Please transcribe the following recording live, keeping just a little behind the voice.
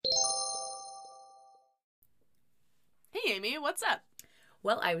Amy, what's up?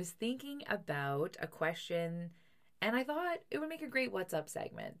 Well, I was thinking about a question, and I thought it would make a great What's Up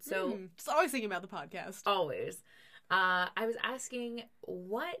segment. So, Just always thinking about the podcast. always. I was asking,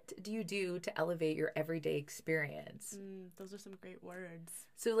 what do you do to elevate your everyday experience? Those are some great words.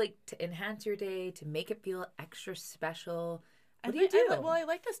 So, like, to enhance your day, to make it feel extra special, what do you do? I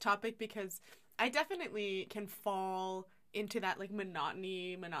like this topic because I definitely can fall into that, like,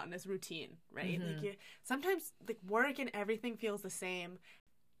 monotonous routine, right? Mm-hmm. Like, sometimes, like, work and everything feels the same.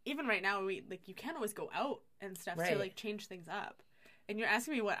 Even right now, you can't always go out and stuff to, Right. like, change things up. And you're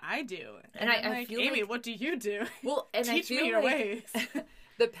asking me what I do. And I'm I like, feel Amy, like- what do you do? Well, and I Teach feel me your like ways.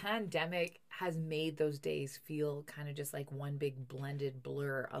 the pandemic has made those days feel kind of just like one big blended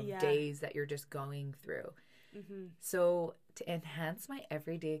blur of Yeah. days that you're just going through. Mm-hmm. So, to enhance my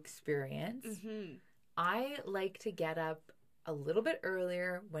everyday experience, Mm-hmm. I like to get up a little bit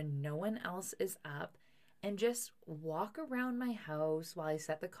earlier when no one else is up and just walk around my house while I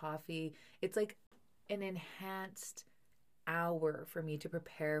set the coffee. It's like an enhanced hour for me to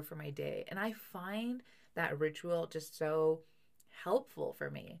prepare for my day. And I find that ritual just so helpful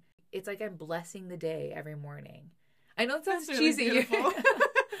for me. It's like I'm blessing the day every morning. I know it sounds That's really cheesy beautiful.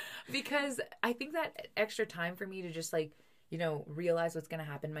 because I think that extra time for me to just realize what's going to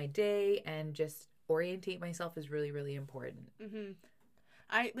happen in my day and just orientate myself is really, really important.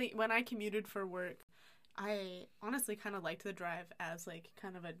 Mm-hmm. When I commuted for work, I honestly kind of liked the drive as like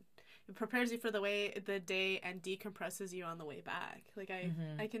kind of it prepares you for the day and decompresses you on the way back. Like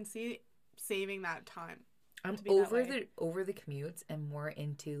I can see saving that time. I'm to be that over way. the commutes and more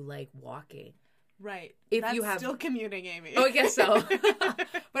into like walking. Right. If That's you have- still commuting, Amy. Oh, I guess so.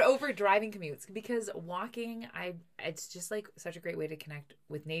 But over driving commutes, because walking, it's just like such a great way to connect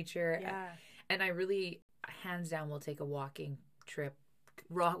with nature. Yeah. And I really, hands down, will take a walking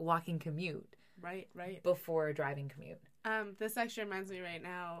commute Right. before a driving commute. This actually reminds me right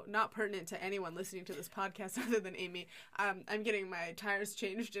now, not pertinent to anyone listening to this podcast other than Amy. I'm getting my tires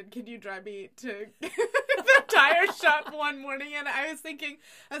changed, and can you drive me to the tire shop one morning? And I was like,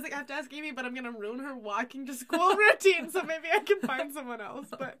 I have to ask Amy, but I'm gonna ruin her walking to school routine, so maybe I can find someone else.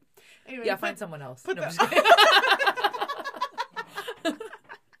 But anyway, Yeah, find someone else. put No, I'm the- just kidding.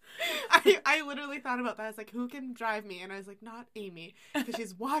 I literally thought about that. I was like, who can drive me? And I was like, not Amy, because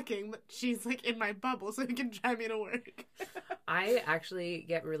she's walking, but she's like in my bubble, so who can drive me to work? I actually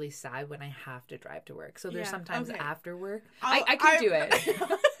get really sad when I have to drive to work. So there's Yeah, sometimes okay. after work. I'll- I can do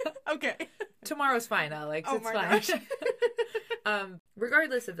it. Okay. Tomorrow's fine, Alex. Oh it's my fine. gosh.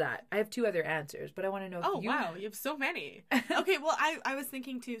 Regardless of that, I have two other answers, but I want to know if Oh, you wow. You have so many. Okay, well, I was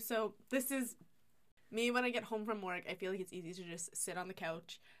thinking, too, so this is me when I get home from work. I feel like it's easy to just sit on the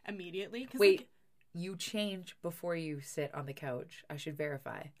couch immediately. 'Cause, Wait, like, you change before you sit on the couch. I should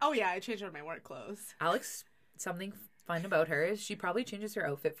verify. oh, yeah, I changed out of my work clothes. Alex, something fun about her is she probably changes her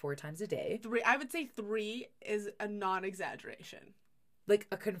outfit 4 times a day. I would say 3 is a non-exaggeration. Like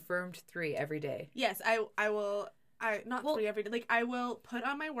a confirmed 3 every day. Yes, I will... not Well- 3 every day. Like, I will put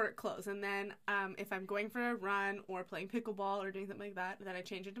on my work clothes, and then if I'm going for a run or playing pickleball or doing something like that, then I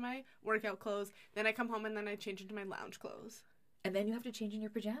change into my workout clothes. Then I come home, and then I change into my lounge clothes. And then you have to change in your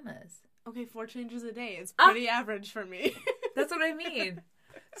pajamas. Okay, 4 changes a day is Ah! pretty average for me. That's what I mean.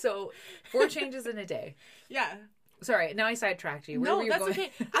 So 4 changes in a day. Yeah. Sorry, now I sidetracked you. Where were No, you that's going?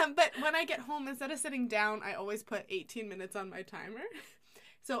 okay. But when I get home, instead of sitting down, I always put 18 minutes on my timer.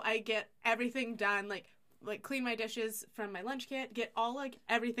 So I get everything done, like clean my dishes from my lunch kit, get all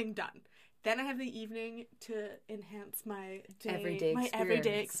everything done. Then I have the evening to enhance my day,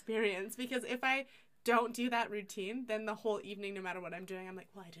 everyday experience. Because if I don't do that routine, then the whole evening, no matter what I'm doing, I'm like,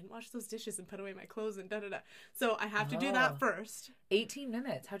 well, I didn't wash those dishes and put away my clothes and da-da-da. So I have to do Oh. that first. 18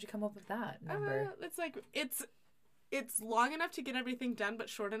 minutes. How'd you come up with that number? It's long enough to get everything done, but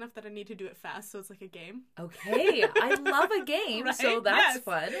short enough that I need to do it fast, so it's like a game. Okay, I love a game, Right? so that's Yes.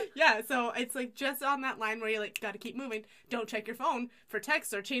 fun. Yeah, so it's like just on that line where you gotta keep moving. Don't check your phone for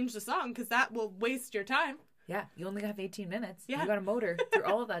text or change the song, because that will waste your time. Yeah, you only have 18 minutes. Yeah. You got a motor through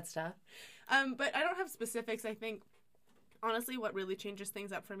all of that stuff. But I don't have specifics. I think, honestly, what really changes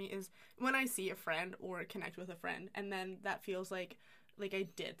things up for me is when I see a friend or connect with a friend, and then that feels like I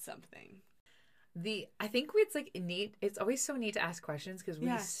did something. I think it's like neat. It's always so neat to ask questions because we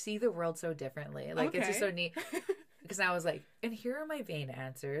Yeah. see the world so differently. Like it's just so Okay. neat. Because I was like, and here are my vain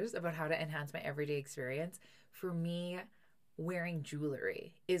answers about how to enhance my everyday experience. For me, wearing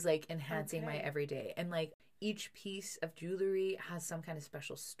jewelry is like enhancing my Okay. everyday. And like each piece of jewelry has some kind of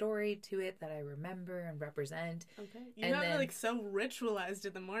special story to it that I remember and represent. Okay. You And have then- it so ritualized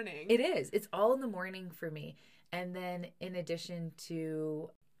in the morning. It is. It's all in the morning for me. And then in addition to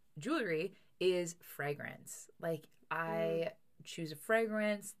jewelry is fragrance. Like I choose a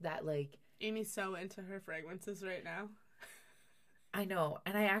fragrance that like Amy's so into her fragrances right now. I know.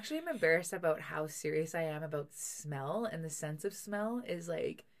 And I actually am embarrassed about how serious I am about smell, and the sense of smell is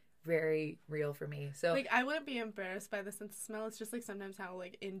like very real for me. So Like, I wouldn't be embarrassed by the sense of smell. It's just like sometimes how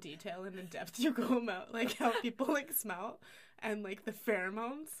like in detail and in depth you go about like how people like smell and like the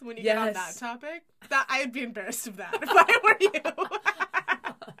pheromones when you get on that Yes. topic. That I'd be embarrassed of that if I were you.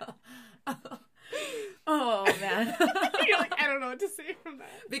 oh man. You're like, I don't know what to say from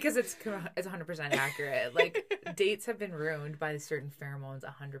that. Because it's 100% accurate. Like dates have been ruined by certain pheromones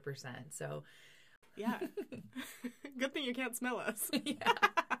 100%. So Yeah. Good thing you can't smell us. yeah.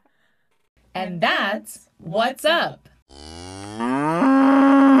 And that's what's up.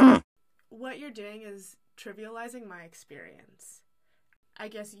 What you're doing is trivializing my experience. I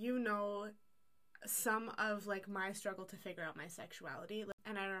guess you know some of like my struggle to figure out my sexuality.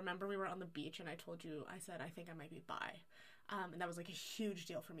 And I remember we were on the beach and I told you, I said I think I might be bi. And that was like a huge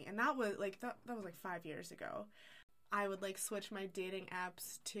deal for me. And that was like that was like 5 years ago. I would like switch my dating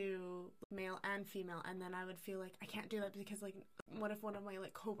apps to male and female, and then I would feel like I can't do that because like what if one of my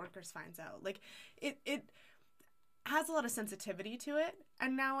like coworkers finds out? Like it has a lot of sensitivity to it,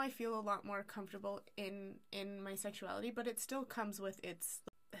 and now I feel a lot more comfortable in my sexuality, but it still comes with its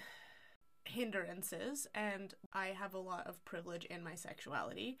hindrances, and I have a lot of privilege in my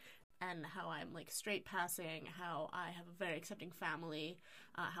sexuality and how I'm like straight passing, how I have a very accepting family,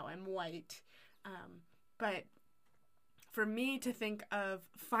 how I'm white, but for me to think of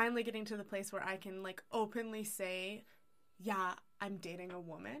finally getting to the place where I can like openly say, yeah, I'm dating a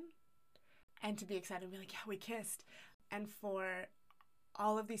woman, and to be excited and be like, yeah, we kissed, and for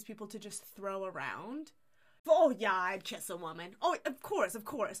all of these people to just throw around, oh yeah, I'd kiss a woman, oh of course,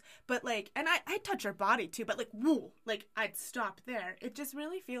 but like, and I'd touch her body too, but like, woo, like I'd stop there. It just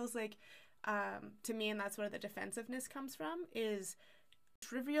really feels like to me, and that's where the defensiveness comes from, is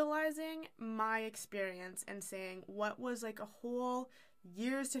trivializing my experience and saying what was like a whole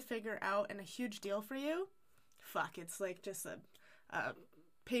years to figure out and a huge deal for you, fuck, it's like just a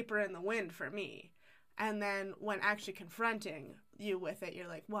paper in the wind for me. And then when actually confronting you with it, you're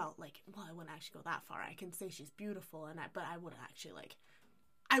like, well, I wouldn't actually go that far. I can say she's beautiful, but I wouldn't actually like,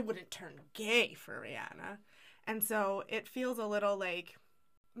 I wouldn't turn gay for Rihanna. And so it feels a little like,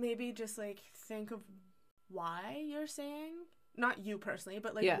 maybe just like think of why you're saying, not you personally,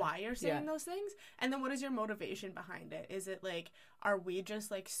 but like why you're saying those things, and then what is your motivation behind it? Is it like, are we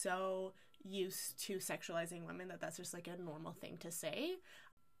just like so used to sexualizing women that that's just like a normal thing to say?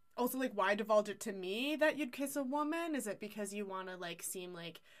 Also, like, why divulge it to me that you'd kiss a woman? Is it because you want to like seem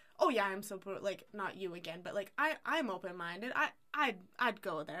like, oh yeah, I'm so like, not you again, but like I'm open-minded, I'd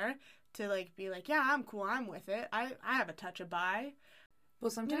go there to like be like, yeah, I'm cool, I'm with it, I have a touch of bi.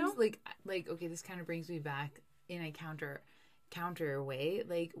 Well, sometimes like okay, this kind of brings me back in a counter way,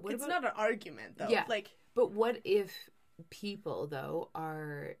 like what it's about, not an argument though, yeah, like, but what if people though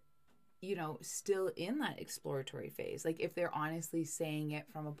are, you know, still in that exploratory phase, like if they're honestly saying it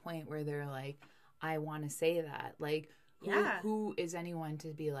from a point where they're like, I want to say that, like who is anyone to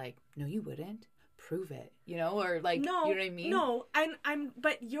be like, no you wouldn't, prove it, you know, or like, no, you know what I mean? No, I'm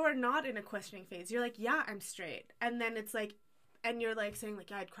but you're not in a questioning phase, you're like, yeah, I'm straight, and then it's like, and you're like saying like,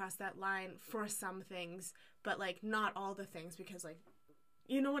 yeah, I'd cross that line for some things, but like not all the things, because like,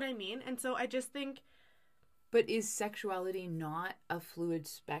 you know what I mean? And so I just think, but is sexuality not a fluid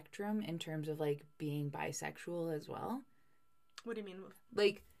spectrum in terms of like being bisexual as well? What do you mean?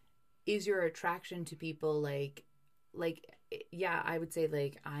 Like, is your attraction to people like yeah, I would say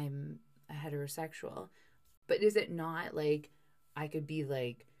like I'm a heterosexual, but is it not like I could be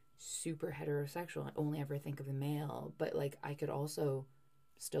like super heterosexual and only ever think of the male, but like I could also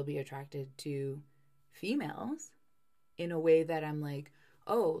still be attracted to females in a way that I'm like,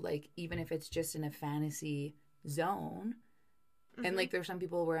 oh, like even if it's just in a fantasy zone. Mm-hmm. And like there's some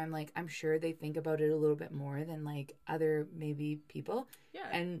people where I'm like, I'm sure they think about it a little bit more than like other maybe people,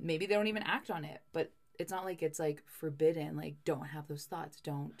 and maybe they don't even act on it, but it's not like it's like forbidden, like don't have those thoughts,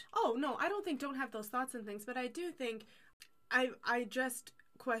 don't. Oh no, I don't think don't have those thoughts and things, but I do think I just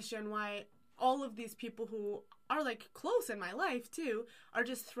question why all of these people who are like close in my life too are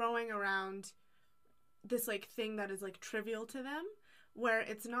just throwing around this like thing that is like trivial to them, where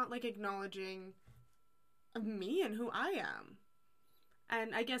it's not like acknowledging me and who I am.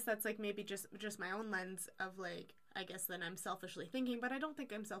 And I guess that's like maybe just my own lens of like, I guess then I'm selfishly thinking, but I don't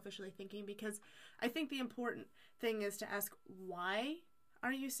think I'm selfishly thinking, because I think the important thing is to ask, why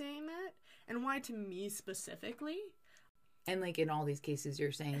are you saying that? And why to me specifically? And like in all these cases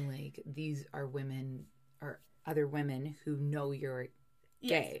you're saying like these are women or other women who know you're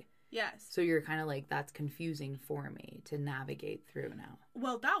gay. Yes. So you're kind of like, that's confusing for me to navigate through now.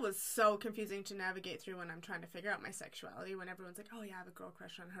 Well, that was so confusing to navigate through when I'm trying to figure out my sexuality, when everyone's like, oh yeah, I have a girl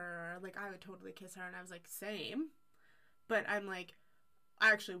crush on her, or like, I would totally kiss her, and I was like, same. But I'm like,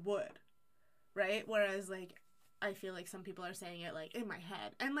 I actually would, right? Whereas, like, I feel like some people are saying it, like, in my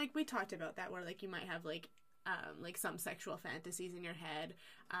head. And, like, we talked about that, where, like, you might have, like some sexual fantasies in your head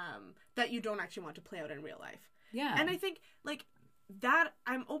that you don't actually want to play out in real life. Yeah. And I think, like, that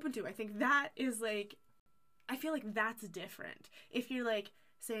I'm open to. I think that is, like, I feel like that's different. If you're, like,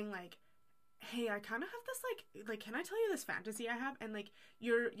 saying, like, hey, I kind of have this, like, can I tell you this fantasy I have? And, like,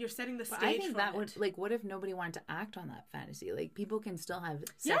 you're setting the stage for it. I think that would, like, what if nobody wanted to act on that fantasy? Like, people can still have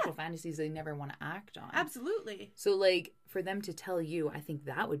sexual fantasies they never want to act on. Absolutely. So, like, for them to tell you, I think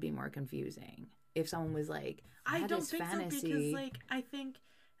that would be more confusing. If someone was like, I don't think fantasy. So, because, like, I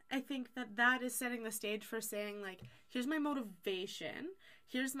think that is setting the stage for saying, like, here's my motivation.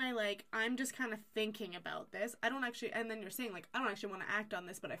 Here's my, like, I'm just kind of thinking about this. I don't actually, and then you're saying, like, I don't actually want to act on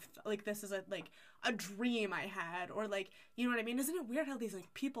this, but like, this is a dream I had, or, like, you know what I mean? Isn't it weird how these,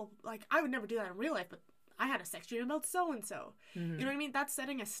 like, people, like, I would never do that in real life, but I had a sex dream about so-and-so. Mm-hmm. You know what I mean? That's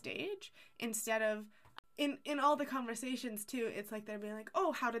setting a stage instead of, in all the conversations, too, it's like they're being like,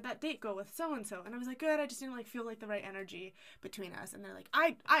 oh, how did that date go with so-and-so? And I was like, good, I just didn't, like, feel, like, the right energy between us. And they're like,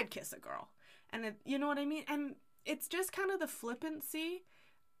 I'd kiss a girl. And you know what I mean? And it's just kind of the flippancy.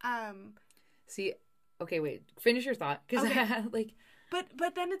 See, okay, wait, finish your thought. Because, okay. like...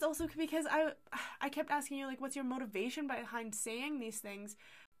 But then it's also because I kept asking you, like, what's your motivation behind saying these things?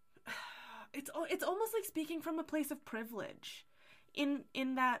 It's almost like speaking from a place of privilege. In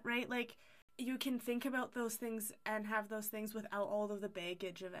that, right? Like, you can think about those things and have those things without all of the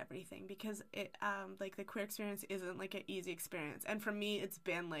baggage of everything, because it like, the queer experience isn't, like, an easy experience, and for me it's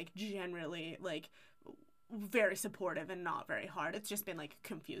been, like, generally, like, very supportive and not very hard. It's just been, like,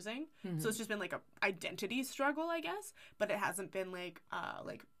 confusing. Mm-hmm. So it's just been, like, a identity struggle, I guess, but it hasn't been, like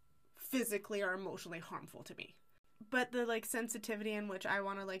physically or emotionally harmful to me. But the, like, sensitivity in which I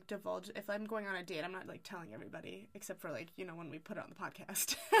want to, like, divulge, if I'm going on a date, I'm not, like, telling everybody, except for, like, you know, when we put it on the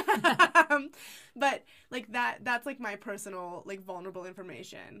podcast. But, like, that's, like, my personal, like, vulnerable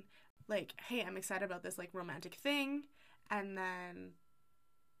information. Like, hey, I'm excited about this, like, romantic thing, and then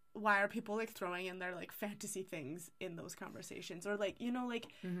why are people, like, throwing in their, like, fantasy things in those conversations? Or, like, you know, like,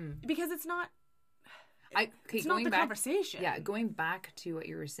 mm-hmm. because it's not, it's not the conversation. Yeah, going back to what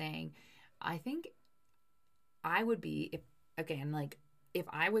you were saying, I think I would be, if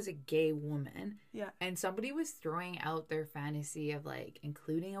I was a gay woman, and somebody was throwing out their fantasy of, like,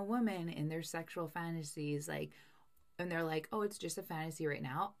 including a woman in their sexual fantasies, like, and they're like, oh, it's just a fantasy right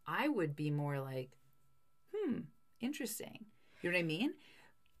now, I would be more like, interesting. You know what I mean?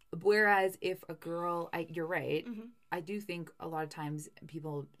 Whereas if a girl, you're right, mm-hmm. I do think a lot of times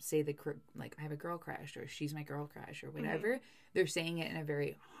people say like, I have a girl crush, or she's my girl crush, or whatever. Mm-hmm. They're saying it in a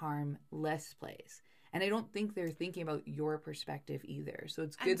very harmless place. And I don't think they're thinking about your perspective either. So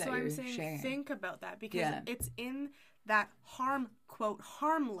it's good that you're sharing. Think about that, because it's in that quote,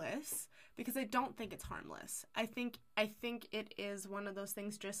 harmless, because I don't think it's harmless. I think it is one of those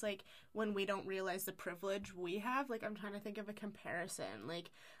things, just like when we don't realize the privilege we have. Like, I'm trying to think of a comparison.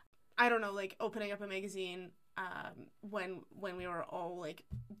 Like, I don't know, like, opening up a magazine when we were all, like,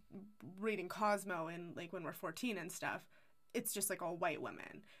 reading Cosmo, and, like, when we're 14 and stuff. It's just, like, all white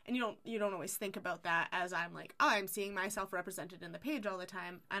women, and you don't always think about that as I'm like, I'm seeing myself represented in the page all the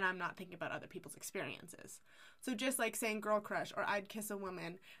time, and I'm not thinking about other people's experiences. So just, like, saying girl crush or I'd kiss a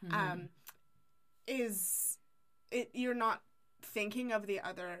woman, mm-hmm. You're not thinking of the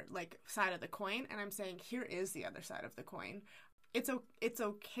other, like, side of the coin, and I'm saying here is the other side of the coin. It's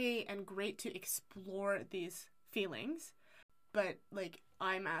okay and great to explore these feelings, but, like,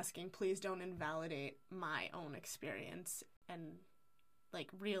 I'm asking, please don't invalidate my own experience, and, like,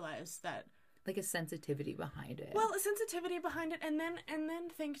 realize that, like, a sensitivity behind it. Well, a sensitivity behind it, and then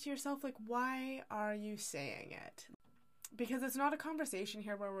think to yourself, like, why are you saying it? Because it's not a conversation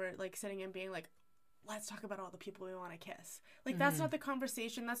here where we're, like, sitting and being like, let's talk about all the people we want to kiss. Like, mm-hmm. that's not the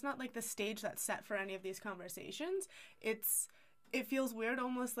conversation. That's not, like, the stage that's set for any of these conversations. It feels weird,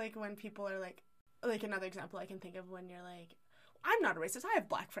 almost like when people are like another example I can think of, when you're like, I'm not a racist, I have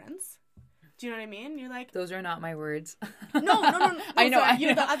black friends. Do you know what I mean? You're like, those are not my words. No. I know. Sorry, I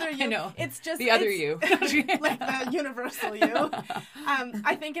know. The other you. I know. It's just the other you, like the universal you.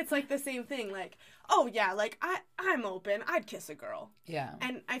 I think it's, like, the same thing. Like, oh yeah, like, I'm open. I'd kiss a girl. Yeah.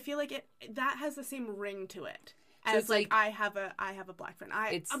 And I feel like that has the same ring to it as, so, like, I have a black friend.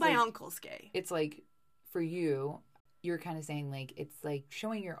 My like, uncle's gay. It's like, for you, you're kind of saying, like, it's like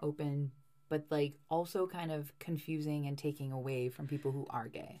showing you're open but like also kind of confusing and taking away from people who are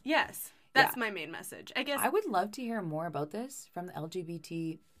gay. Yes. That's my main message. I guess I would love to hear more about this from the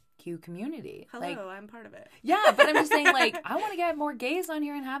LGBTQ community. hello, Like, I'm part of it. yeah, but I'm just saying, like, I want to get more gays on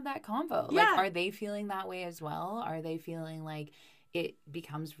here and have that convo. Like, Yeah. are they feeling that way as well? Are they feeling like it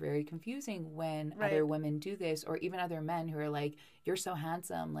becomes very confusing when Right. other women do this, or even other men who are like, "You're so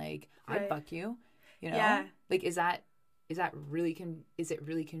handsome, like I'd Right. fuck you," you know? Yeah. Like, is that really is it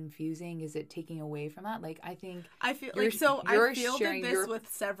really confusing? Is it taking away from that? Like, I think I feel You're- like so you're I fielded sharing this your- with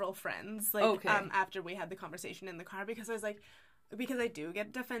several friends like Okay. after we had the conversation in the car because I was like because I do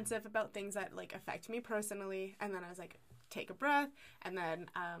get defensive about things that like affect me personally, and then I was like take a breath, and then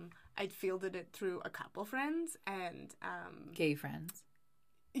I fielded it through a couple friends, and gay friends.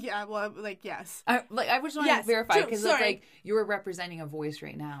 yeah, well, like yes. I just want Yes, to verify true, because it's sorry. like you were representing a voice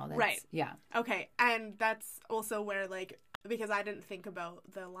right now. That's, Right. Yeah. Okay, and that's also where like because I didn't think about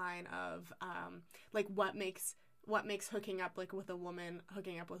the line of like what makes hooking up with a woman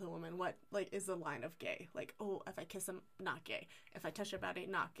what like is the line of gay, like, oh, if I kiss him, not gay, if I touch her body,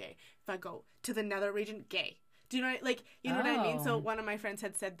 not gay, if I go to the nether region, gay. Do you know you know what I mean? So Oh. one of my friends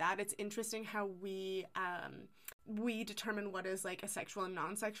had said that it's interesting how we determine what is like a sexual and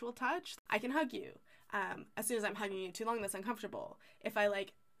non-sexual touch. I can hug you. As soon as I'm hugging you too long, that's uncomfortable. If I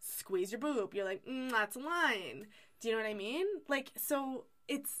like squeeze your boob, you're like, that's a line. Do you know what I mean? Like, so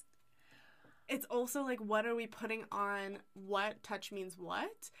it's also like, what are we putting on what touch means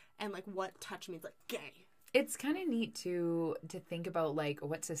what, and like what touch means like gay. It's kind of neat to think about like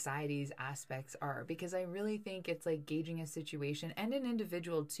what society's aspects are, because I really think it's like gauging a situation and an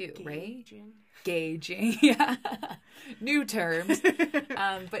individual too, right? Gauging, yeah, new terms.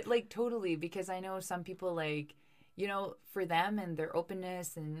 But like totally, because I know some people like, you know, for them and their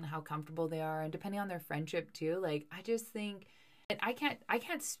openness and how comfortable they are, and depending on their friendship too. Like, I just think, and I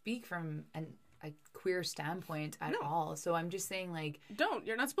can't speak from a queer standpoint at all. So I'm just saying, like,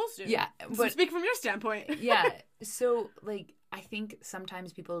 you're not supposed to. Yeah, So but speak from your standpoint. yeah. So like, I think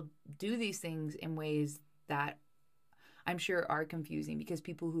sometimes people do these things in ways that I'm sure are confusing, because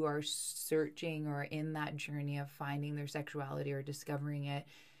people who are searching or in that journey of finding their sexuality or discovering it,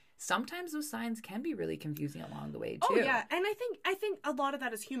 sometimes those signs can be really confusing along the way too. Oh yeah, and I think a lot of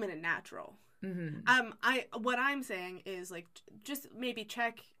that is human and natural. Mm-hmm. What I'm saying is like just maybe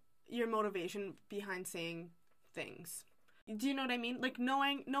check your motivation behind saying things. Do you know what I mean? Like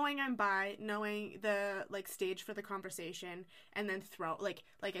knowing I'm bi, knowing the like stage for the conversation, and then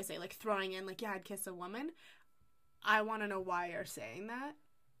like I say, like throwing in like, yeah, I'd kiss a woman. I want to know why you're saying that.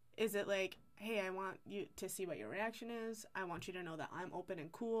 Is it like, hey, I want you to see what your reaction is. I want you to know that I'm open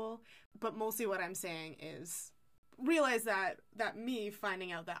and cool. But mostly what I'm saying is realize that me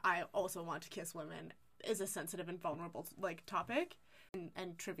finding out that I also want to kiss women is a sensitive and vulnerable like topic,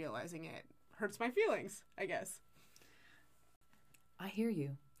 and trivializing it hurts my feelings, I guess. I hear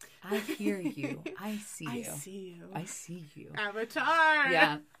you. I hear you. I see you. I see you. I see you. Avatar.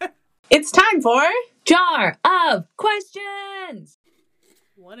 Yeah. It's time for Jar of Questions.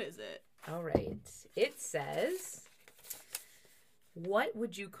 What is it? All right. It says, what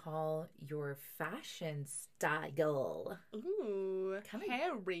would you call your fashion style? Ooh, Kinda-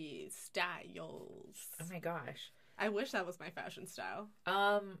 Harry styles. Oh my gosh. I wish that was my fashion style.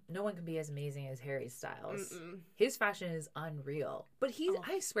 No one can be as amazing as Harry Styles. Mm-mm. His fashion is unreal. But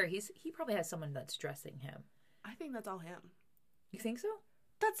I swear, he probably has someone that's dressing him. I think that's all him. You think so?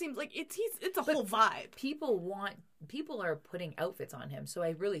 That seems like it's a whole vibe. People are putting outfits on him, so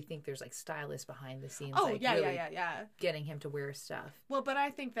I really think there's like stylists behind the scenes. Oh, like, yeah, really yeah. getting him to wear stuff. Well, but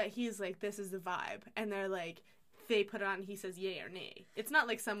I think that he's like, this is the vibe, and they're like, they put it on, he says yay or nay. It's not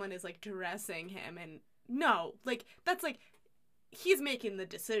like someone is like dressing him, and no, like that's like he's making the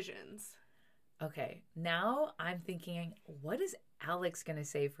decisions. Okay, now I'm thinking, what is Alex gonna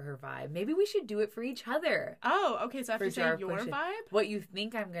say for her vibe? Maybe we should do it for each other. Oh, okay, so I have For to say Jar of your Questions. vibe? What you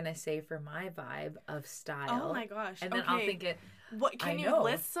think I'm gonna say for my vibe of style? Oh my gosh. And then okay. I'll think it. What can I you know.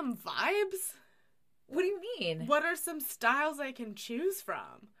 list some vibes? What do you mean? What are some styles I can choose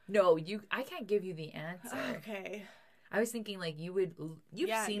from? No, I can't give you the answer. Okay. I was thinking like you've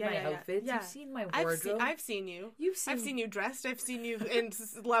Yeah, seen yeah, my yeah, yeah. outfits, Yeah. you've seen my wardrobe. I've seen you. I've seen you dressed. I've seen you in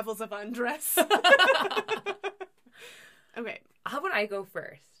levels of undress. Okay. How about I go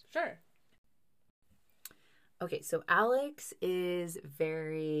first? Sure. Okay, so Alex is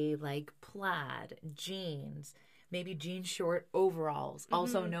very like plaid, jeans, maybe jean short overalls,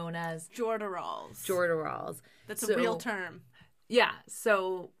 also known as Jordarals. jordarals. That's a real term. Yeah,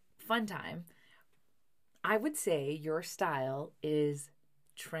 so fun time. I would say your style is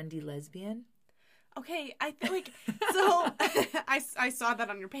trendy lesbian. Okay, I feel like so I saw that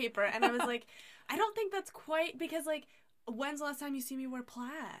on your paper and I was like, I don't think that's quite because like when's the last time you see me wear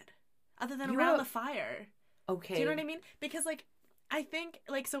plaid? Other than around the fire. Okay. Do you know what I mean? Because like I think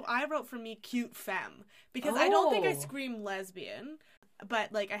like so I wrote for me cute femme because I don't think I scream lesbian,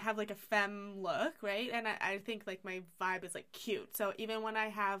 but like I have like a femme look, right? And I think like my vibe is like cute. So even when I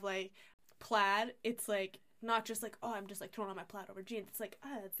have like plaid, it's like not just like, oh, I'm just like throwing on my plaid over jeans. It's like,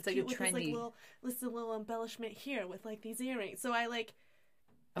 it's like cute a with trendy this little embellishment here with like these earrings. So I like,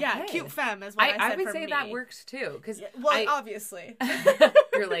 Okay. yeah, cute femme is what I said I would for say me. that works too, because obviously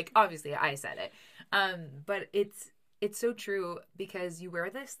you're like obviously I said it, but it's so true because you wear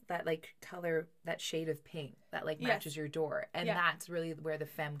that like color, that shade of pink that like matches your door, and that's really where the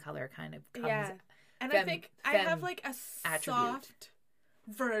femme color kind of comes. Yeah, and I think I have like a soft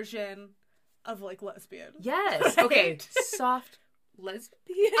version of like lesbian. Yes. Right? Okay. Soft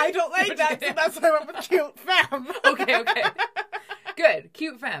lesbian. I don't like that, so that's why I went with cute femme. Okay. Good.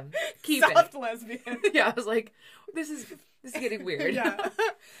 Cute femme. Keep Soft it. lesbian. Yeah, I was like, this is getting weird. Yeah.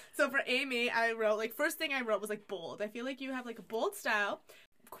 So for Amy, I wrote like first thing I wrote was like bold. I feel like you have like a bold style.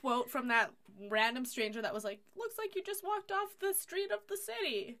 Quote from that random stranger that was like, looks like you just walked off the street of the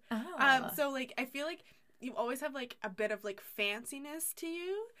city. Oh. So like I feel like you always have like a bit of like fanciness to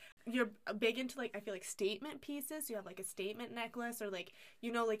you. You're big into like I feel like statement pieces. You have like a statement necklace, or like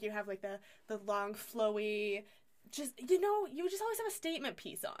like you have like the long flowy, just you just always have a statement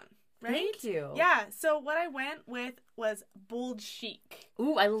piece on, right? Thank you. Yeah. So what I went with was bold chic.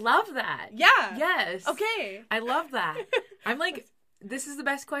 Ooh, I love that. Yeah. Yes. Okay. I love that. I'm like, this is the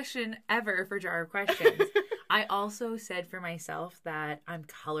best question ever for Jar of Questions. I also said for myself that I'm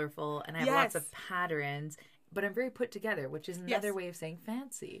colorful and I have lots of patterns, but I'm very put together, which is another way of saying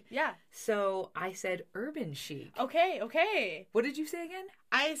fancy. Yeah. So I said urban chic. Okay. What did you say again?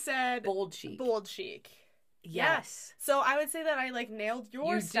 I said bold chic. Bold chic. Yes. Yeah. So I would say that I like nailed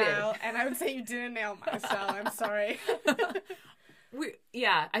your style, and I would say you didn't nail my style. I'm sorry.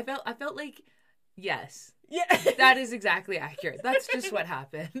 I felt like yes. Yeah. That is exactly accurate. That's just what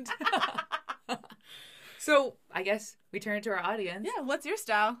happened. So I guess we turn to our audience. Yeah. What's your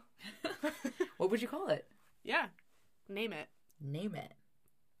style? What would you call it? Yeah. Name it. Name it.